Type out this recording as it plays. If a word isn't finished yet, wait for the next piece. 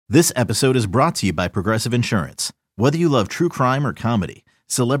This episode is brought to you by Progressive Insurance. Whether you love true crime or comedy,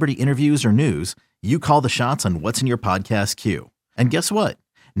 celebrity interviews or news, you call the shots on what's in your podcast queue. And guess what?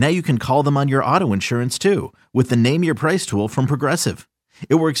 Now you can call them on your auto insurance too with the Name Your Price tool from Progressive.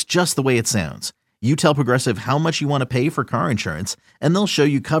 It works just the way it sounds. You tell Progressive how much you want to pay for car insurance, and they'll show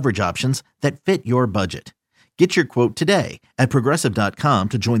you coverage options that fit your budget. Get your quote today at Progressive.com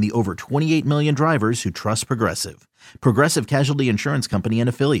to join the over 28 million drivers who trust Progressive. Progressive Casualty Insurance Company and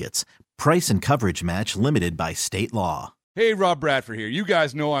Affiliates. Price and coverage match limited by state law. Hey, Rob Bradford here. You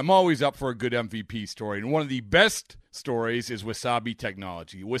guys know I'm always up for a good MVP story, and one of the best stories is Wasabi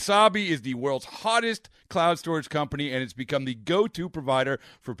Technology. Wasabi is the world's hottest cloud storage company, and it's become the go-to provider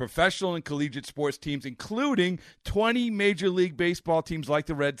for professional and collegiate sports teams, including 20 Major League Baseball teams like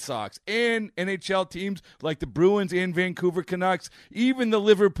the Red Sox and NHL teams like the Bruins and Vancouver Canucks. Even the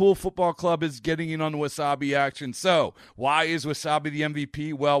Liverpool Football Club is getting in on the Wasabi action. So, why is Wasabi the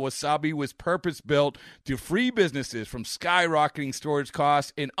MVP? Well, Wasabi was purpose-built to free businesses from skyrocketing storage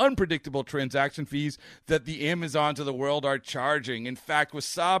costs and unpredictable transaction fees that the Amazons of the world are charging. In fact,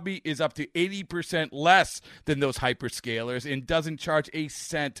 Wasabi is up to 80% less than those hyperscalers and doesn't charge a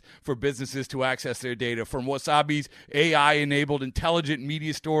cent for businesses to access their data. From Wasabi's AI-enabled intelligent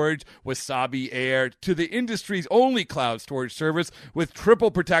media storage, Wasabi Air, to the industry's only cloud storage service with triple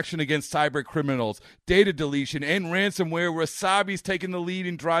protection against cyber criminals, data deletion, and ransomware, Wasabi's taken the lead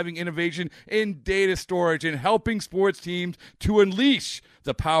in driving innovation in data storage and helping sports teams to unleash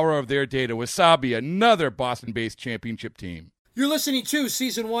the power of their data. Wasabi, another Boston-based championship team. You're listening to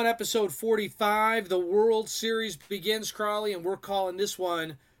Season 1, Episode 45. The World Series begins, Crawley, and we're calling this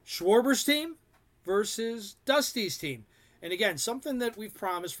one Schwarber's team versus Dusty's team. And again, something that we've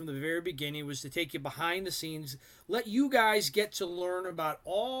promised from the very beginning was to take you behind the scenes, let you guys get to learn about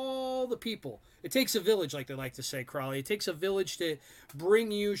all the people. It takes a village, like they like to say, Crawley. It takes a village to bring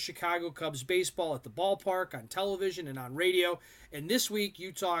you Chicago Cubs baseball at the ballpark, on television, and on radio. And this week,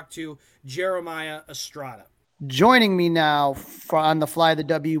 you talked to Jeremiah Estrada. Joining me now on the Fly the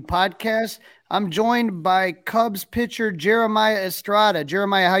W podcast, I'm joined by Cubs pitcher Jeremiah Estrada.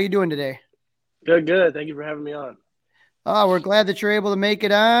 Jeremiah, how you doing today? Good. Thank you for having me on. Oh, we're glad that you're able to make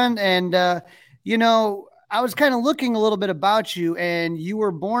it on. And, I was kind of looking a little bit about you, and you were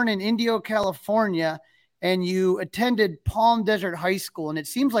born in Indio, California, and you attended Palm Desert High School. And it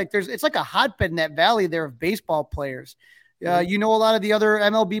seems like it's like a hotbed in that valley there of baseball players. You know a lot of the other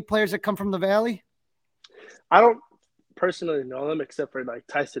MLB players that come from the valley? I don't personally know them except for like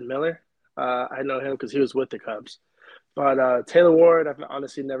Tyson Miller. I know him because he was with the Cubs. But Taylor Ward, I've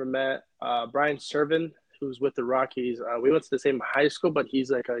honestly never met. Brian Servin, who was with the Rockies. We went to the same high school, but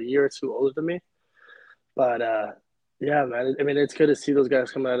he's like a year or two older than me. But, yeah, man, I mean, it's good to see those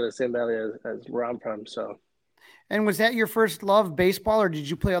guys come out of the same valley as where I'm from. So. And was that your first love, baseball, or did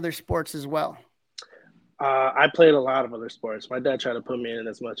you play other sports as well? I played a lot of other sports. My dad tried to put me in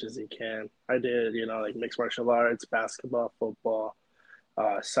as much as he can. I did, like mixed martial arts, basketball, football,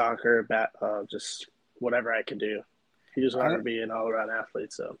 soccer, just whatever I could do. He just wanted to be an all-around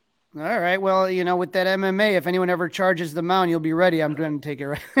athlete, so. All right. Well, with that MMA, if anyone ever charges the mound, you'll be ready. I'm going to take it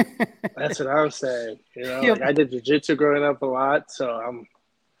right. That's what I'm saying. I did jiu-jitsu growing up a lot, so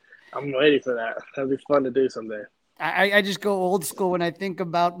I'm ready for that. That'll be fun to do someday. I just go old school when I think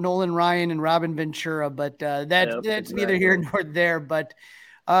about Nolan Ryan and Robin Ventura, but that's neither here nor there. But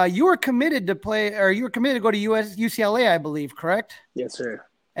you were committed to play, or you were committed to go to UCLA, I believe, correct? Yes, sir.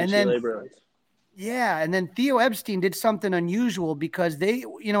 And then Theo Epstein did something unusual because they,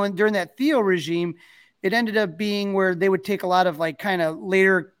 and during that Theo regime, it ended up being where they would take a lot of like kind of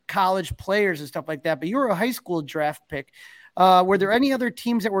later college players and stuff like that. But you were a high school draft pick. Were there any other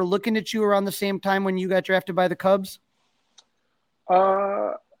teams that were looking at you around the same time when you got drafted by the Cubs?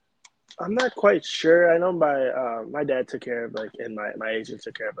 I'm not quite sure. I know my dad took care of and my agent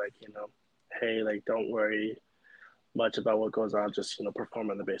took care of hey, don't worry much about what goes on, just perform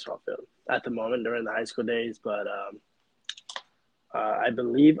on the baseball field at the moment during the high school days. But I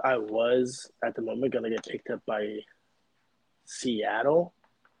believe I was at the moment going to get picked up by Seattle.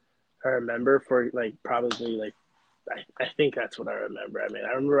 I remember for probably I think that's what I remember. I mean, I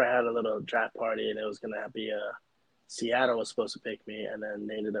remember I had a little draft party and it was going to be Seattle was supposed to pick me, and then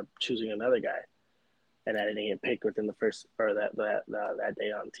they ended up choosing another guy, and I didn't get picked within the first or that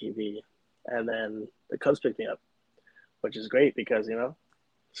day on TV. And then the Cubs picked me up, which is great because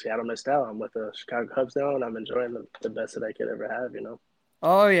Seattle missed out. I'm with the Chicago Cubs now, and I'm enjoying the best that I could ever have.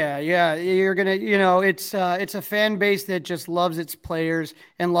 Oh yeah. You're gonna, it's a fan base that just loves its players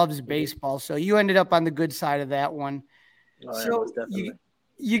and loves baseball. So you ended up on the good side of that one. Oh, yeah, so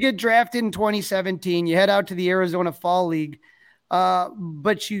you get drafted in 2017. You head out to the Arizona Fall League.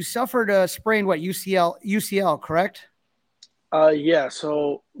 but you suffered a sprain, UCL, correct? Yeah.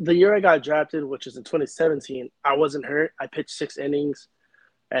 So the year I got drafted, which is in 2017, I wasn't hurt. I pitched 6 innings,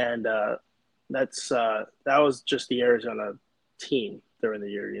 and that was just the Arizona team during the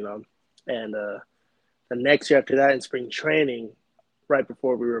year, And the next year after that, in spring training, right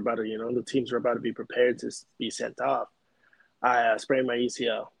before we were about to, the teams were about to be prepared to be sent off, I sprained my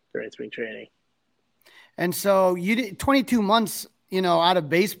UCL during spring training. And so you did 22 months, out of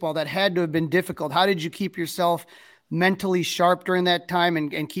baseball. That had to have been difficult. How did you keep yourself mentally sharp during that time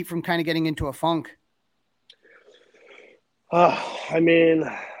and keep from kind of getting into a funk? I mean,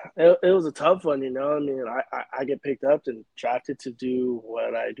 it was a tough one, I get picked up and drafted to do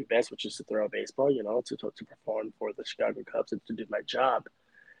what I do best, which is to throw a baseball, to perform for the Chicago Cubs and to do my job.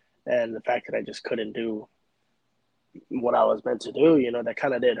 And the fact that I just couldn't do what I was meant to do, that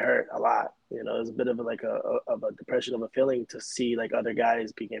kind of did hurt a lot. It was a bit of a depression of a feeling to see like other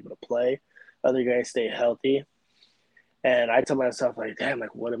guys being able to play, other guys stay healthy. And I told myself, like, damn,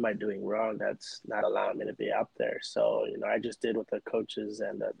 like, what am I doing wrong that's not allowing me to be out there? So, I just did what the coaches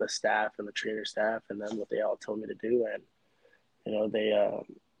and the staff and the trainer staff and then what they all told me to do. And,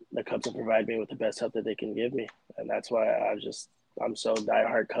 the Cubs have provided me with the best help that they can give me. And that's why I'm so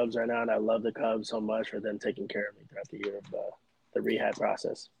diehard Cubs right now. And I love the Cubs so much for them taking care of me throughout the year of the rehab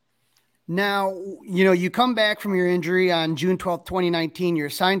process. Now, you come back from your injury on June 12th, 2019. You're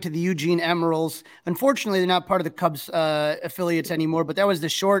assigned to the Eugene Emeralds. Unfortunately, they're not part of the Cubs affiliates anymore, but that was the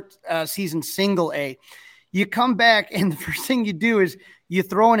short season single A. You come back, and the first thing you do is you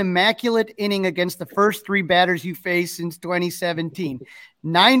throw an immaculate inning against the first 3 batters you faced since 2017.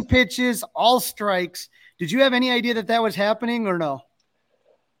 9 pitches, all strikes. Did you have any idea that was happening or no?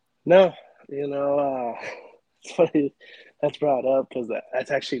 No, it's funny that's brought up because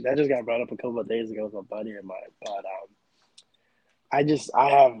that just got brought up a couple of days ago with a buddy of mine. But I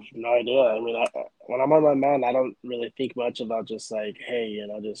have no idea. I mean, when I'm on my mound, I don't really think much about just like, hey,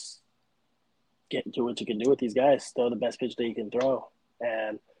 just do what you can do with these guys. Throw the best pitch that you can throw.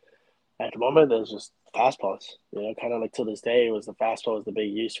 And at the moment, there's just fastballs. Kind of like to this day, the fastball was the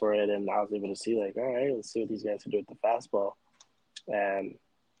big use for it, and I was able to see like, all right, let's see what these guys can do with the fastball. And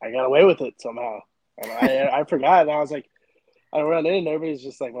I got away with it somehow. And I forgot, and I was like, I ran in, and everybody's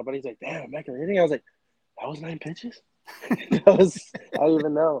just like, my buddy's like, damn, I'm back in the inning. I was like, that was 9 pitches? I don't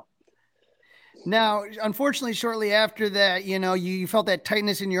even know. Now, unfortunately, shortly after that, you felt that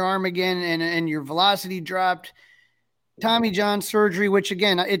tightness in your arm again and your velocity dropped. Tommy John surgery, which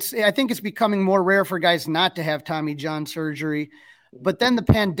again, I think it's becoming more rare for guys not to have Tommy John surgery. But then the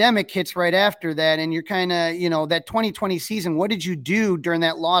pandemic hits right after that, and you're kind of, that 2020 season. What did you do during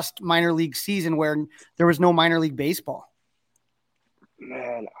that lost minor league season where there was no minor league baseball?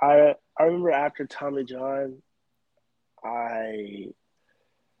 Man, I remember after Tommy John, I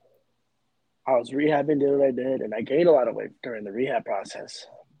was rehabbing, doing what I did, and I gained a lot of weight during the rehab process.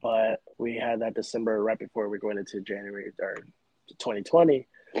 But we had that December right before we were going into January or 2020,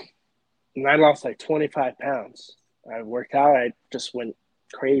 and I lost like 25 pounds. I worked out. I just went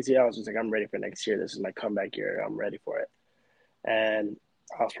crazy. I was just like, I'm ready for next year. This is my comeback year. I'm ready for it. And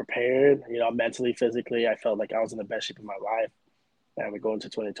I was prepared, mentally, physically. I felt like I was in the best shape of my life. And we go into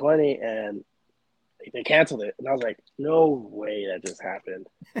 2020, and they canceled it. And I was like, no way that just happened.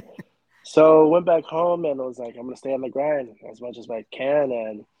 So went back home and was like, I'm going to stay on the grind as much as I can.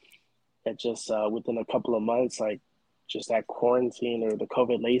 And it just, within a couple of months, like just that quarantine or the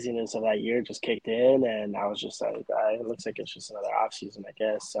COVID laziness of that year just kicked in. And I was just like, it looks like it's just another off season, I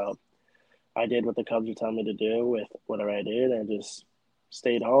guess. So I did what the Cubs were telling me to do with whatever I did and just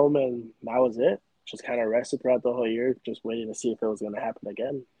stayed home. And that was it. Just kind of rested throughout the whole year, just waiting to see if it was going to happen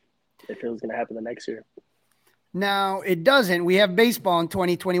again, if it was going to happen the next year. Now, it doesn't. We have baseball in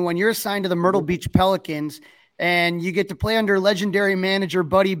 2021. You're assigned to the Myrtle Beach Pelicans, and you get to play under legendary manager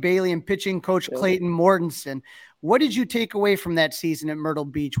Buddy Bailey and pitching coach Clayton Mortensen. What did you take away from that season at Myrtle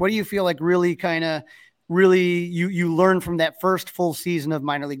Beach? What do you feel like really you learned from that first full season of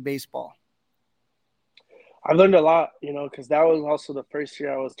minor league baseball? I learned a lot, because that was also the first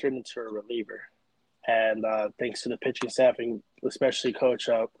year I was turned into a reliever. And thanks to the pitching staff, and especially Coach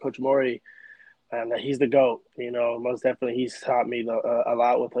Morey, and he's the GOAT. Most definitely he's taught me a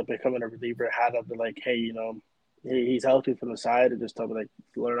lot with becoming a reliever, how to be like, hey, he's healthy from the side, and just told me like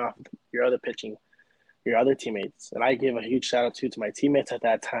learn off your other pitching, your other teammates. And I gave a huge shout out to my teammates at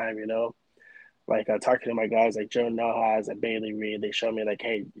that time. Like talking to my guys like Joe Nojas and Bailey Reed, they showed me like,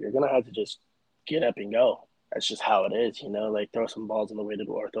 hey, you're gonna have to just get up and go. That's just how it is, like throw some balls on the weighted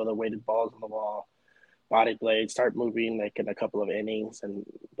or throw the weighted balls on the wall. Body blade, start moving like in a couple of innings and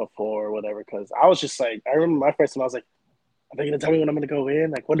before whatever. Because I was just like, I remember my first time I was like, Are they going to tell me when I'm going to go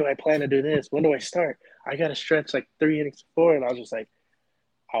in? Like, when do I plan to do this? When do I start? I got to stretch like 3 innings before. And I was just like,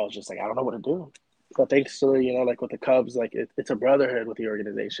 I don't know what to do. But thanks to, like with the Cubs, like it's a brotherhood with the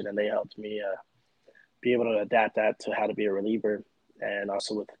organization. And they helped me be able to adapt that to how to be a reliever. And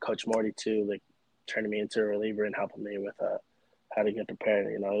also with Coach Morty, too, like turning me into a reliever and helping me with how to get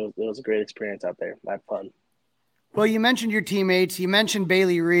prepared. It was a great experience out there. I had fun. Well, you mentioned your teammates. You mentioned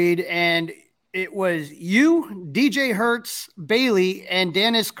Bailey Reed, and it was you, DJ Hertz, Bailey, and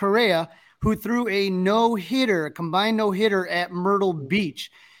Dennis Correa who threw a combined no hitter at Myrtle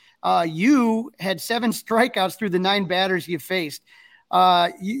Beach. You had 7 strikeouts through the 9 batters you faced.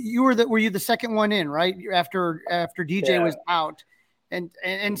 Were you the second one in, right? After DJ was out.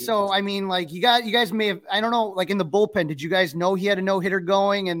 And so, I mean, like you guys may have, I don't know, like in the bullpen, did you guys know he had a no hitter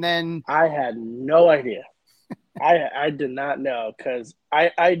going? And then I had no idea. I did not know, because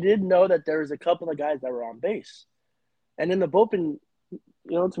I did know that there was a couple of guys that were on base. And in the bullpen,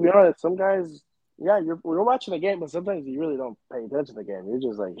 to be honest, some guys, we're watching the game, but sometimes you really don't pay attention to the game. You're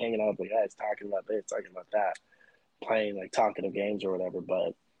just like hanging out with the guys, talking about this, talking about that, playing like talkative games or whatever.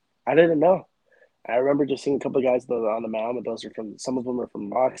 But I didn't know. I remember just seeing a couple of guys on the mound, but some of them are from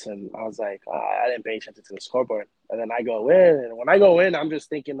Mox, and I was like, I didn't pay attention to the scoreboard. And then I go in, and when I go in, I'm just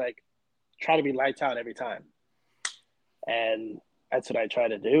thinking like, try to be lights out every time. And that's what I tried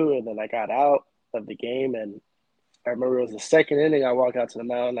to do. And then I got out of the game, and I remember it was the second inning. I walk out to the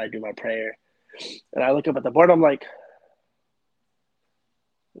mound, I do my prayer, and I look up at the board. I'm like,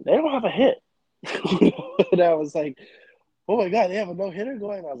 they don't have a hit. And I was like, oh my God, they have a no hitter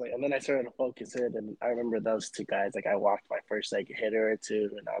going. I was like, and then I started to focus in, and I remember those 2 guys. Like I walked my first like hitter or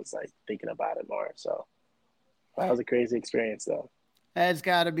 2, and I was like thinking about it more. So that was a crazy experience, though. That's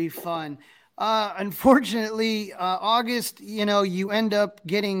got to be fun. Unfortunately, August, you end up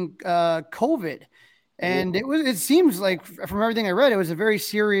getting COVID, and it seems like from everything I read, it was a very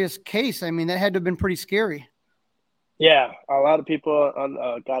serious case. I mean, that had to have been pretty scary. Yeah, a lot of people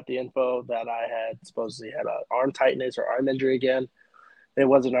got the info that I had supposedly had an arm tightness or arm injury again. It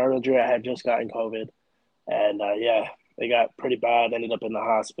was an arm injury. I had just gotten COVID, and it got pretty bad. Ended up in the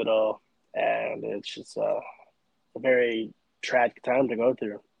hospital, and it's just a very tragic time to go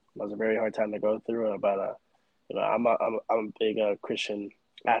through. It was a very hard time to go through, but I'm a big Christian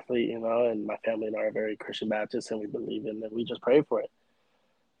athlete, and my family and I are very Christian Baptist, and we believe in it. We just pray for it.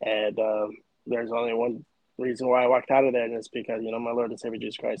 And there's only one reason why I walked out of there, and it's because my Lord and Savior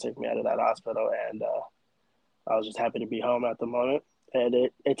Jesus Christ took me out of that hospital, and I was just happy to be home at the moment. And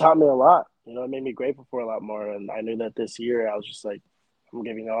it taught me a lot. It made me grateful for a lot more. And I knew that this year I was just like, I'm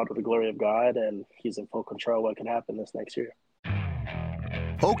giving all to the glory of God, and He's in full control of what can happen this next year.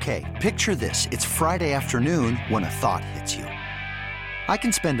 Okay, picture this. It's Friday afternoon when a thought hits you. I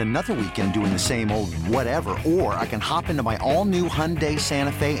can spend another weekend doing the same old whatever, or I can hop into my all-new Hyundai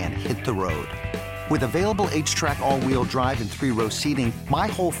Santa Fe and hit the road. With available H-Track all-wheel drive and 3-row seating, my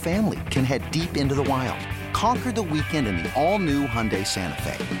whole family can head deep into the wild. Conquer the weekend in the all-new Hyundai Santa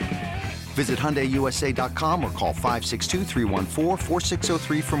Fe. Visit HyundaiUSA.com or call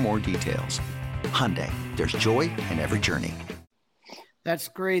 562-314-4603 for more details. Hyundai, there's joy in every journey. That's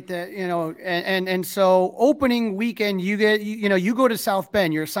great that, and so opening weekend, you go to South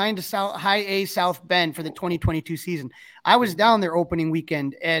Bend, you're assigned to High A South Bend for the 2022 season. I was down there opening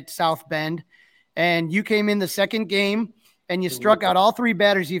weekend at South Bend, and you came in the second game and you struck out all 3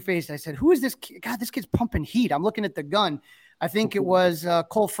 batters you faced. I said, who is this kid? God, this kid's pumping heat. I'm looking at the gun. I think it was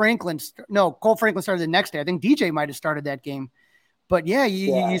Cole Franklin. No, Cole Franklin started the next day. I think DJ might've started that game, but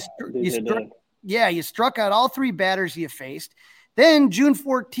you struck out all 3 batters you faced. Then June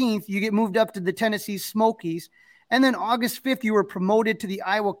 14th, you get moved up to the Tennessee Smokies. And then August 5th, you were promoted to the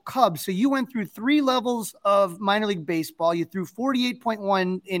Iowa Cubs. So you went through 3 levels of minor league baseball. You threw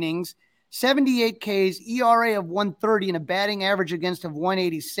 48.1 innings, 78 Ks, ERA of 130, and a batting average against of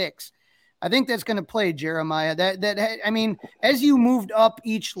 186. I think that's going to play, Jeremiah. I mean, as you moved up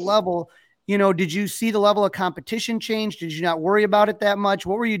each level, did you see the level of competition change? Did you not worry about it that much?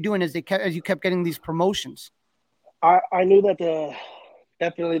 What were you doing as you kept getting these promotions? I knew that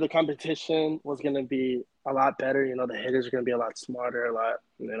definitely the competition was going to be a lot better. The hitters are going to be a lot smarter, a lot,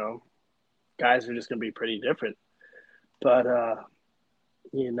 guys are just going to be pretty different. But,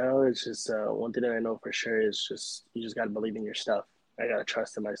 it's just one thing that I know for sure is just you just got to believe in your stuff. I got to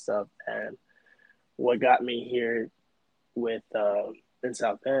trust in myself. And what got me here with in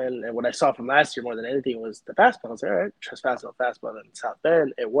South Bend and what I saw from last year more than anything was the fastball. I was like, all right, trust fastball. And in South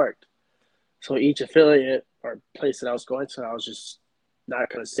Bend, it worked. So each affiliate or place that I was going to, I was just not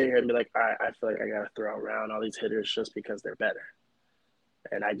going to sit here and be like, all right, I feel like I got to throw around all these hitters just because they're better.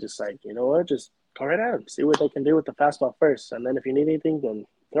 And I just like, you know what, just go right at them. See what they can do with the fastball first. And then if you need anything, then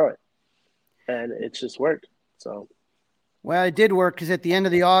throw it. And it just worked. So. Well, it did work because at the end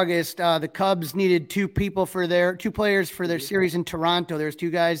of the August, the Cubs needed two players for their series in Toronto. There's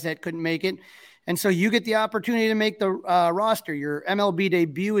two guys that couldn't make it. And so you get the opportunity to make the roster. Your MLB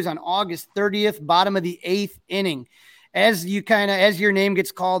debut is on August 30th, bottom of the 8th inning. As your name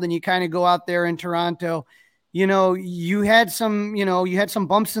gets called and you kind of go out there in Toronto, you had some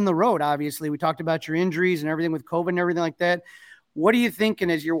bumps in the road. Obviously, we talked about your injuries and everything with COVID and everything like that. What are you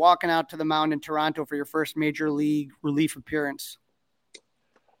thinking as you're walking out to the mound in Toronto for your first major league relief appearance?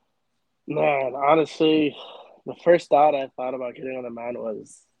 Man, honestly, the first thought I thought about getting on the mound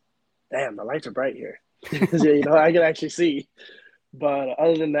was, damn, the lights are bright here. I can actually see. But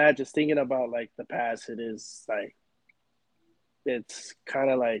other than that, just thinking about like the past, it's kind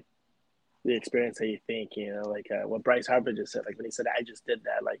of like the experience that you think, what Bryce Harper just said, like when he said, I just did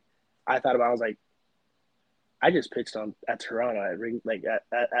that, like I thought about, I was like, I just pitched at Toronto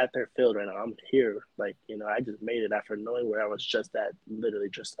at their field right now. I'm here. I just made it after knowing where I was just at literally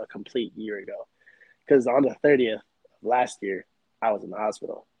just a complete year ago. Because on the 30th of last year, I was in the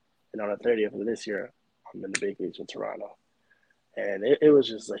hospital. And on the 30th of this year, I'm in the big leagues with Toronto. And it was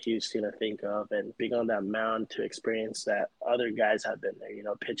just a huge thing to think of. And being on that mound to experience that other guys have been there,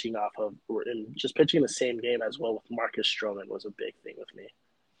 pitching off of and just pitching the same game as well with Marcus Stroman was a big thing with me.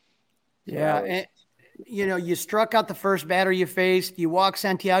 Yeah. You struck out the first batter you faced. You walked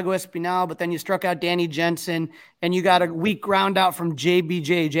Santiago Espinal, but then you struck out Danny Jensen, and you got a weak ground out from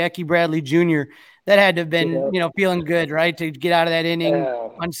JBJ, Jackie Bradley Jr. That had to have been, feeling good, right, to get out of that inning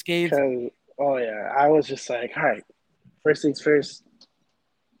unscathed. Oh, yeah. I was just like, all right, first things first,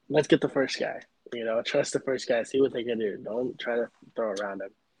 let's get the first guy. Trust the first guy, see what they can do. Don't try to throw around him.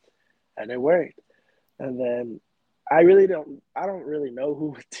 And it worked. And then I don't really know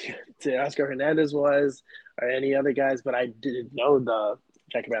who Oscar Hernandez was or any other guys, but I didn't know the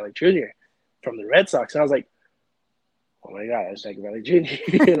Jackie Bradley Jr. from the Red Sox. And I was like, oh my God, that's Jackie Bradley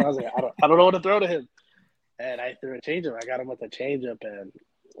Jr. And I was like, I don't know what to throw to him. And I threw a changeup. I got him with a changeup. And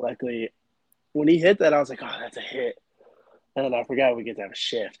luckily, when he hit that, I was like, oh, that's a hit. And I forgot we get to have a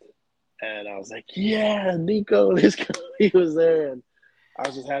shift. And I was like, yeah, Nico, let's go. He was there. And I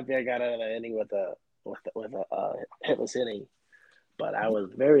was just happy I got out of the inning with a hitless inning. But I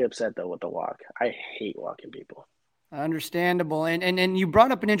was very upset though with the walk. I hate walking people. Understandable. And you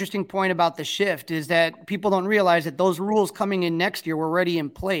brought up an interesting point about the shift is that people don't realize that those rules coming in next year were already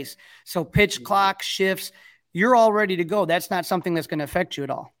in place. So pitch clock shifts, you're all ready to go. That's not something that's going to affect you at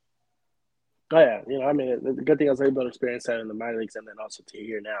all. Oh yeah. The good thing I was able to experience that in the minor leagues and then also to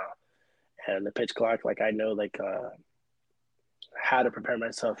here now. And the pitch clock, I know how to prepare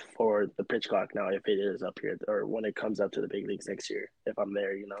myself for the pitch clock now if it is up here or when it comes up to the big leagues next year, if I'm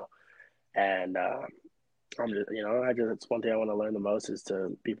there, And I'm just, it's one thing I want to learn the most is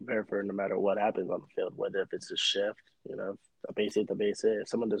to be prepared for no matter what happens on the field, whether if it's a shift, a base hit, the base hit. If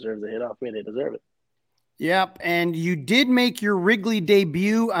someone deserves a hit off me, they deserve it. Yep, and you did make your Wrigley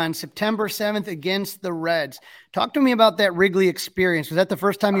debut on September 7th against the Reds. Talk to me about that Wrigley experience. Was that the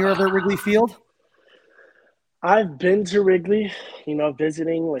first time you were ever at Wrigley Field? I've been to Wrigley,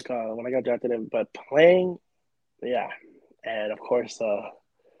 visiting when I got drafted in, but playing, yeah. And of course,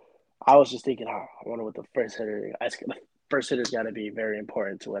 I was just thinking, I wonder what the first hitter's got to be very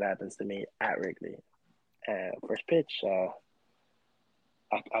important to what happens to me at Wrigley. And first pitch,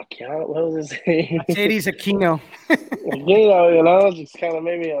 Aquino, what was his name? Mercedes Aquino. Just kind of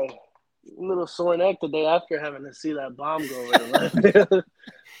maybe a little sore neck the day after having to see that bomb go over the left.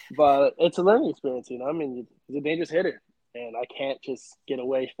 But it's a learning experience, he's a dangerous hitter. And I can't just get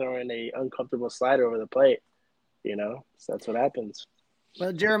away throwing a uncomfortable slider over the plate, So that's what happens.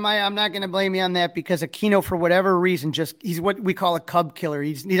 Well, Jeremiah, I'm not going to blame you on that because Aquino, for whatever reason, he's what we call a Cub killer.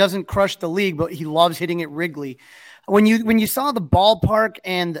 He doesn't crush the league, but he loves hitting at Wrigley. When you saw the ballpark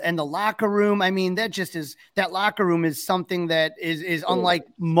and the locker room, that locker room is something that is unlike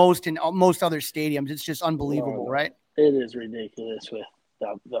most other stadiums. It's just unbelievable, right? It is ridiculous with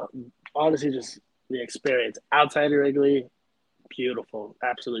honestly just the experience outside of Wrigley. Beautiful,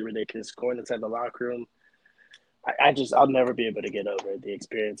 absolutely ridiculous. Going inside the locker room. I'll never be able to get over the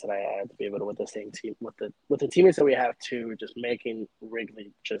experience that I had to be able to with the same team with the teammates that we have too. Just making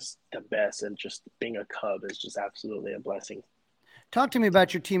Wrigley just the best and just being a Cub is just absolutely a blessing. Talk to me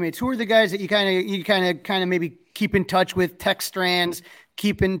about your teammates. Who are the guys that you kind of maybe keep in touch with, text strands,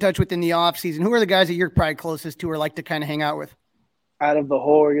 keep in touch with in the off season? Who are the guys that you're probably closest to or like to kind of hang out with? Out of the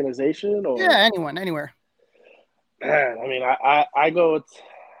whole organization, or yeah, anyone, anywhere. Man, I go with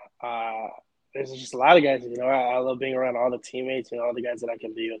there's just a lot of guys. I love being around all the teammates, all the guys that I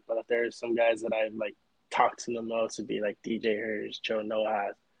can be with. But if there's some guys that I've like talked to the most, would be like DJ Hers, Joe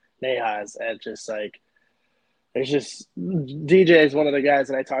Nahas, and just like there's just DJ is one of the guys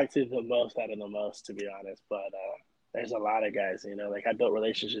that I talk to the most out of the most, to be honest. But there's a lot of guys, like I built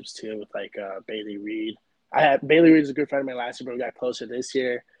relationships too with like Bailey Reed. Bailey Reed is a good friend of mine last year, but we got closer this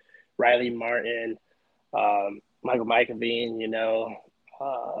year. Riley Martin, Michael McAveen,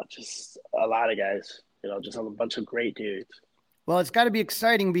 just a lot of guys, just a bunch of great dudes. Well, it's got to be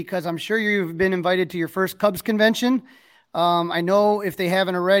exciting because I'm sure you've been invited to your first Cubs convention. I know if they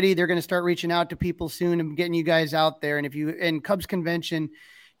haven't already, they're going to start reaching out to people soon and getting you guys out there. And in Cubs convention,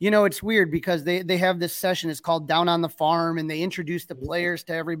 it's weird because they have this session. It's called Down on the Farm, and they introduce the players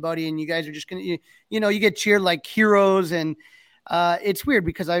to everybody. And you guys are just going to, you get cheered like heroes. And it's weird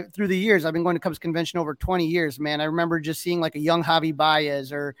because through the years, I've been going to Cubs convention over 20 years, man. I remember just seeing like a young Javi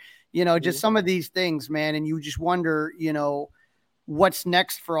Baez or, just some of these things, man. And you just wonder, what's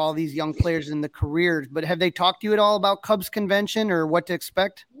next for all these young players in the careers. But have they talked to you at all about Cubs convention or what to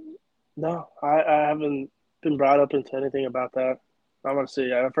expect? No, I haven't been brought up into anything about that. I want to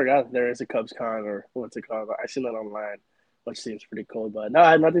say, I forgot there is a Cubs con or what's it called. I seen that online, which seems pretty cool. But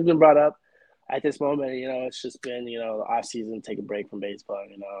no, nothing's been brought up at this moment. It's just been, off season, take a break from baseball,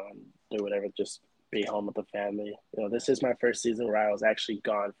 and do whatever, just be home with the family. This is my first season where I was actually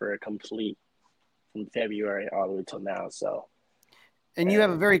gone for a complete from February all the way till now. So. And you have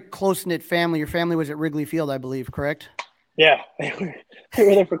a very close-knit family. Your family was at Wrigley Field, I believe, correct? Yeah, they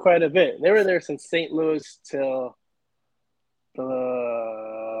were there for quite a bit. They were there since St. Louis till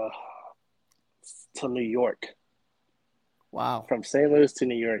New York. Wow. From St. Louis to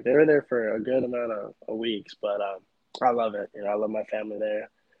New York. They were there for a good amount of weeks, but I love it. I love my family there.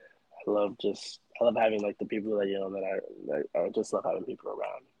 I love having like the people that I just love having people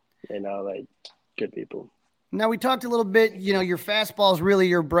around, like good people. Now, we talked a little bit, your fastball is really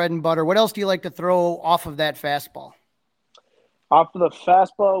your bread and butter. What else do you like to throw off of that fastball? Off of the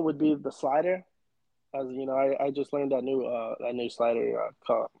fastball would be the slider. As I just learned that new slider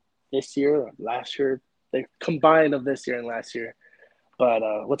called this year, last year. They combined of this year and last year. But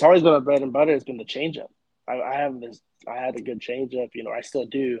what's always been my bread and butter has been the changeup. I had a good changeup. I still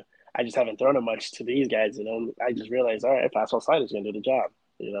do. I just haven't thrown it much to these guys. I just realized, all right, fastball slider is going to do the job.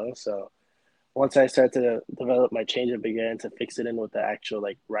 So. Once I start to develop my changeup again to fix it in with the actual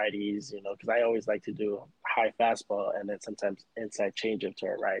like righties, because I always like to do high fastball and then sometimes inside changeup to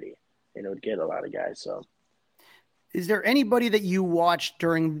a righty, to get a lot of guys. So, is there anybody that you watched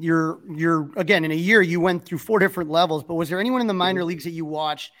during your again in a year you went through 4 different levels? But was there anyone in the minor leagues that you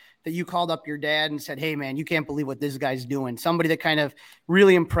watched that you called up your dad and said, "Hey, man, you can't believe what this guy's doing"? Somebody that kind of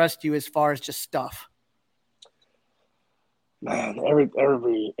really impressed you as far as just stuff. Man,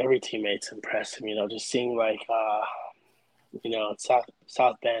 every teammate's impressed me. Just seeing like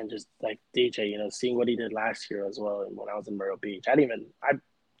South Bend, just like DJ, seeing what he did last year as well. And when I was in Myrtle Beach, I didn't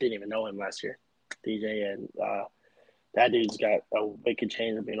even know him last year, DJ, and that dude's got a wicked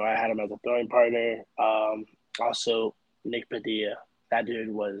changeup. I had him as a throwing partner. Also Nick Padilla, that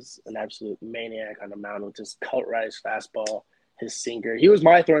dude was an absolute maniac on the mound with his cut rise fastball, his sinker. He was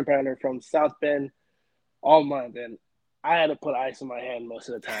my throwing partner from South Bend all month, and I had to put ice in my hand most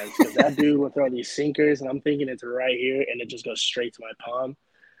of the time because that dude would throw these sinkers, and I'm thinking it's right here, and it just goes straight to my palm,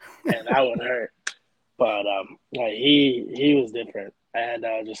 and that would hurt. But he was different, and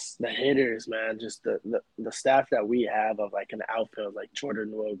just the hitters, man, just the staff that we have of like an outfield like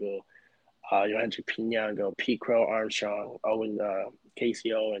Jordan Wogo, Yohanshu Pinango, Pete Crow Armstrong, Owen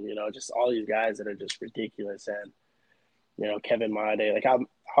Casey Owen, just all these guys that are just ridiculous, and Kevin Made, like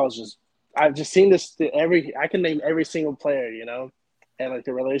I've just seen this I can name every single player, and like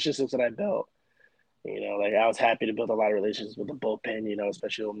the relationships that I built, like I was happy to build a lot of relationships with the bullpen,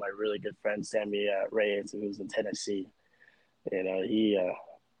 especially with my really good friend, Sammy Reyes, who was in Tennessee. He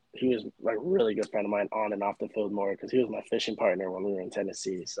was like a really good friend of mine on and off the field more because he was my fishing partner when we were in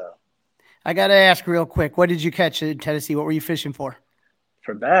Tennessee. So I got to ask real quick, what did you catch in Tennessee? What were you fishing for?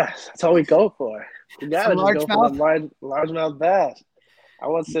 For bass. That's all we go for. You got to just go for the largemouth bass. I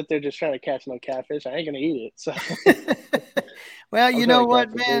won't sit there just trying to catch no catfish. I ain't going to eat it. So, well, you know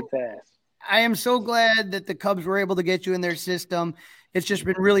what, man? I am so glad that the Cubs were able to get you in their system. It's just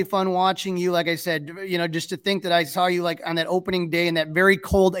been really fun watching you. Like I said, just to think that I saw you like on that opening day in that very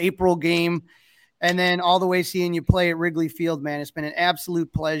cold April game and then all the way seeing you play at Wrigley Field, man. It's been an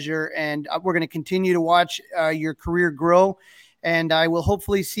absolute pleasure. And we're going to continue to watch your career grow. And I will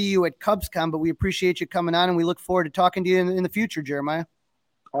hopefully see you at CubsCon, but we appreciate you coming on and we look forward to talking to you in the future, Jeremiah.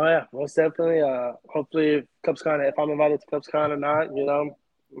 Oh, yeah, most definitely. Hopefully, CubsCon, if I'm invited to CubsCon or not,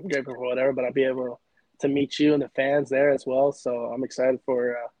 grateful for whatever, but I'll be able to meet you and the fans there as well. So I'm excited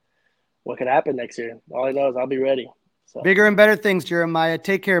for what could happen next year. All I know is I'll be ready. So Bigger and better things, Jeremiah.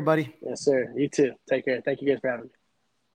 Take care, buddy. yes, sir. You too. Take care. Thank you guys for having me.